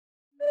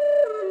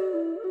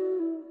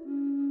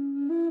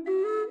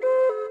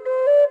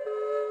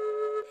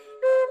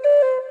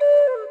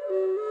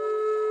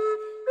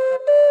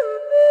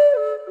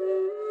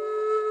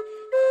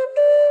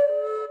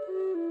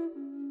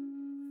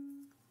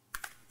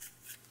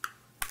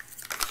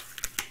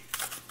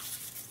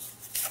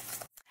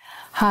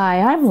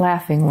Hi, I'm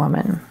Laughing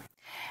Womyn,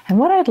 and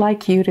what I'd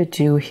like you to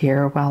do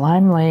here while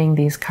I'm laying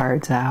these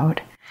cards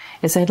out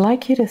is I'd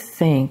like you to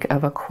think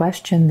of a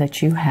question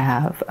that you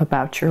have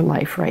about your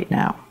life right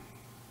now.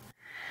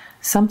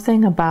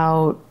 Something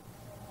about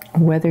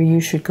whether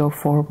you should go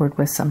forward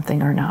with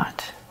something or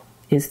not.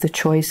 Is the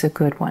choice a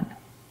good one?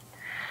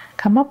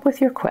 Come up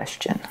with your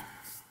question.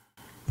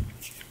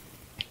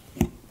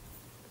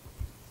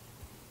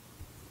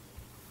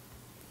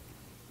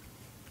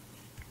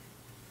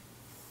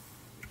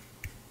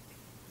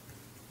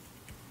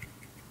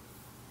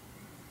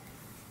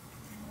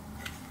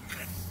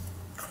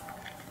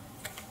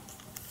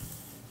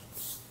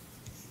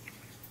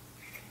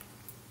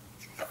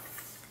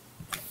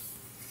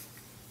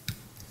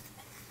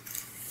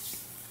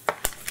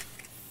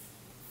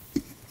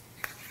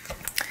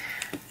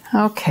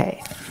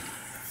 Okay,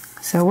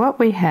 so what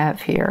we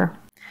have here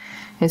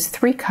is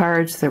 3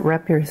 cards that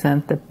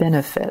represent the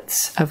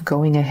benefits of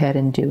going ahead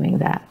and doing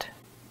that.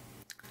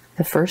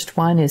 The first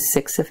one is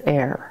 6 of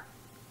Air,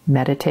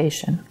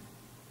 meditation.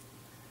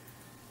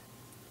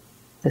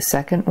 The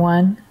second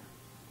one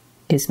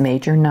is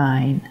Major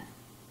 9,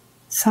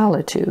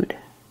 solitude.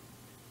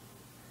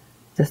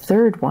 The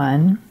third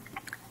one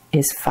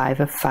is 5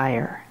 of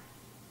Fire,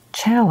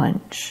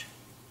 challenge.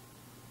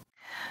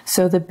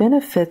 So the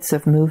benefits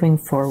of moving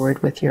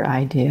forward with your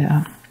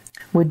idea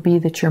would be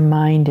that your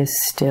mind is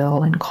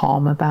still and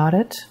calm about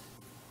it.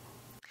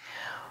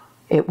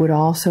 It would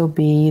also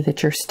be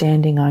that you're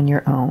standing on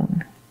your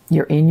own.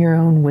 You're in your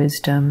own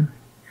wisdom.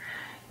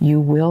 You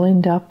will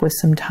end up with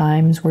some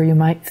times where you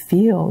might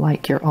feel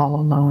like you're all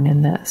alone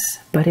in this,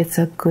 but it's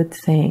a good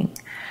thing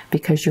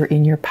because you're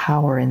in your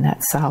power in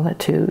that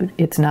solitude.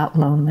 It's not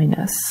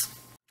loneliness.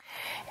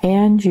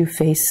 And you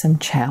face some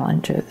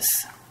challenges.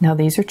 Now,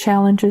 these are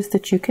challenges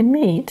that you can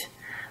meet,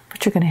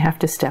 but you're going to have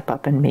to step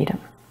up and meet them.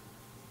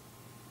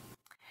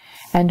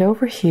 And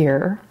over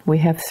here, we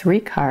have 3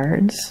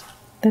 cards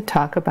that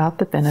talk about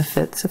the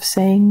benefits of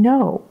saying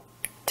no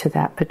to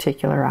that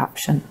particular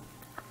option.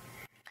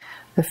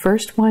 The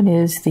first one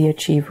is the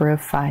Achiever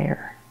of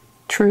Fire,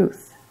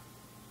 truth.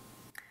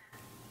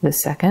 The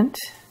second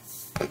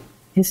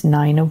is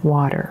 9 of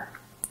Water,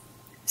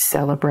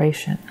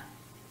 celebration.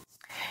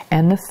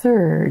 And the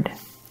third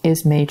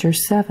is Major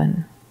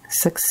 7,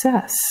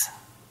 success.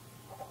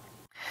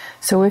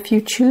 So if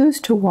you choose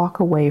to walk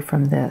away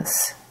from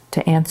this,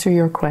 to answer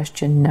your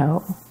question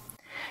no,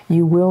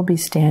 you will be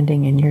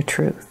standing in your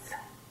truth.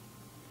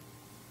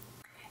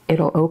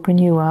 It'll open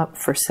you up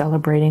for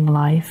celebrating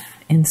life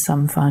in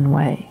some fun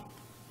way.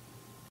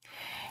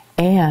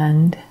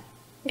 And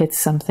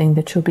it's something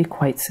that you'll be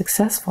quite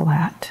successful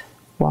at.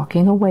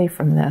 Walking away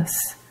from this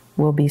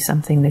will be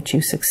something that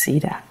you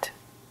succeed at.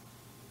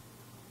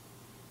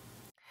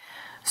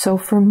 So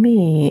for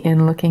me,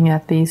 in looking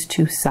at these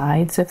 2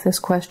 sides of this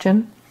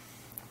question,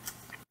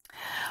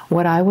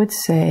 what I would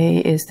say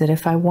is that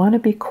if I want to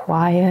be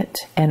quiet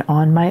and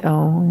on my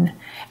own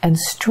and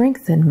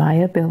strengthen my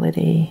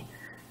ability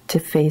to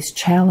face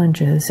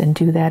challenges and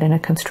do that in a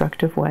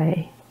constructive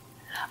way,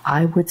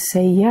 I would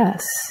say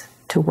yes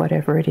to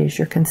whatever it is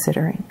you're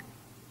considering.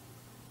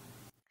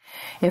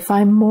 If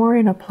I'm more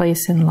in a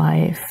place in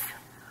life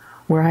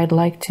where I'd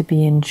like to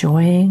be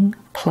enjoying,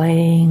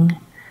 playing,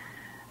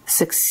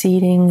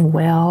 succeeding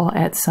well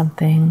at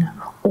something,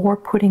 or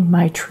putting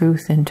my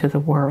truth into the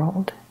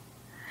world,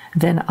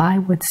 then I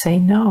would say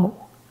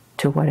no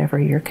to whatever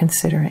you're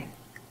considering.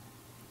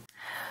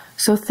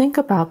 So think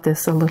about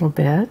this a little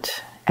bit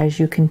as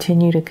you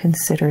continue to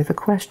consider the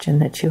question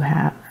that you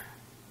have,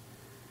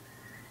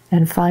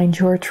 and find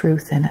your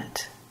truth in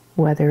it,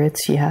 whether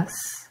it's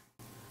yes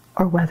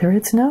or whether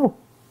it's no.